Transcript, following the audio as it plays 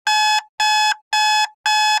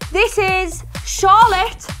This is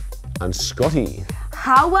Charlotte and Scotty.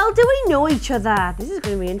 How well do we know each other? This is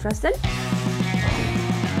going to be interesting.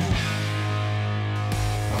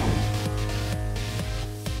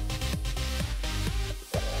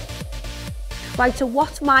 Right, so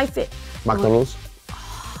what's my fit? McDonald's.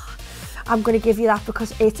 I'm going to give you that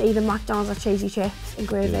because it's either McDonald's or cheesy chips and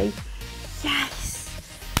gravy. Yes!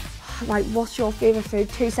 Right, what's your favourite food?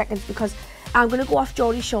 2 seconds, because I'm going to go off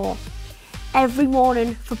Geordie Shore. Every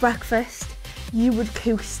morning for breakfast, you would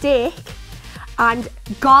cook steak and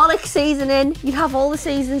garlic seasoning. You'd have all the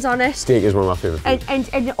seasons on it. Steak is one of my favourite foods.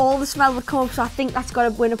 And all the smell would come up, so I think that's got to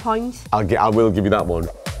win a point. I will give you that one.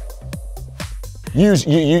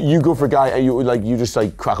 You go for a guy and you just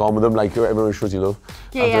like crack on with them like everyone shows you love.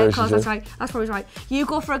 Yeah, of course, that's right. That's probably right. You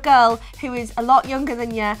go for a girl who is a lot younger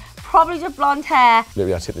than you, probably just blonde hair.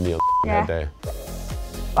 Maybe that's hit the nail head there.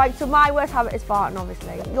 Right, so my worst habit is farting,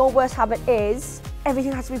 obviously. Your worst habit is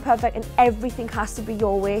everything has to be perfect and everything has to be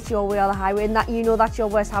your way. It's your way or the highway, and that you know that's your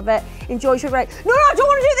worst habit. Enjoy should be like, no, I don't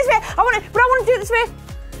want to do it this way. I want to do it this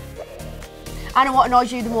way. I know what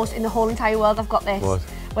annoys you the most in the whole entire world. I've got this. What?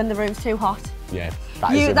 When the room's too hot. Yeah.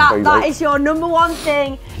 That is your number one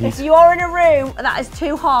thing. Heat. If you're in a room that is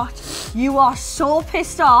too hot, you are so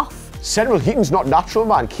pissed off. Central heating's not natural,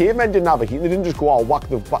 man. Cavemen didn't have a heating. They didn't just go out and whack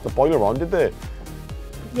the boiler on, did they?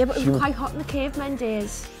 Yeah, but it was quite hot in the cavemen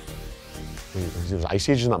days. There was ice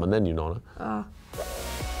ages in that man then, you know. Oh.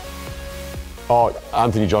 Oh,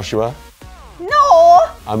 Anthony Joshua. No!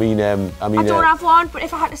 I don't have one, but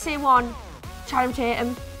if I had to say one, Channing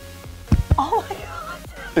Tatum. Oh my God.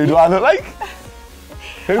 Who do I look like?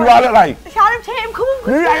 Who do I look like? Channing Tatum, come on.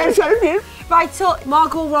 Who do I look like? Right, so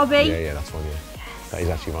Margot Robbie. Yeah, that's one, yeah. Yes. That is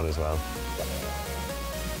actually one as well.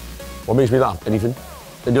 What makes me laugh? Anything?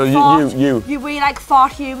 You. We like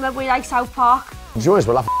fart humour, we like South Park. Do you know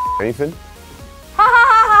we'll laugh at anything? Ha ha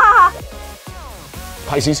ha ha ha!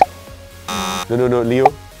 Pisces? No, Leo?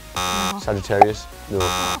 No. Sagittarius?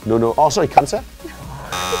 No. Oh, sorry, Cancer?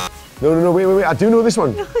 No, wait, I do know this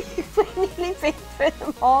one. No, you've nearly been through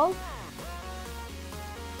them all.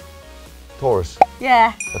 Taurus?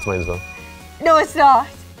 Yeah. That's mine as well. No, it's not.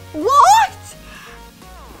 What?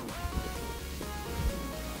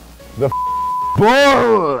 The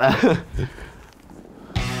bull!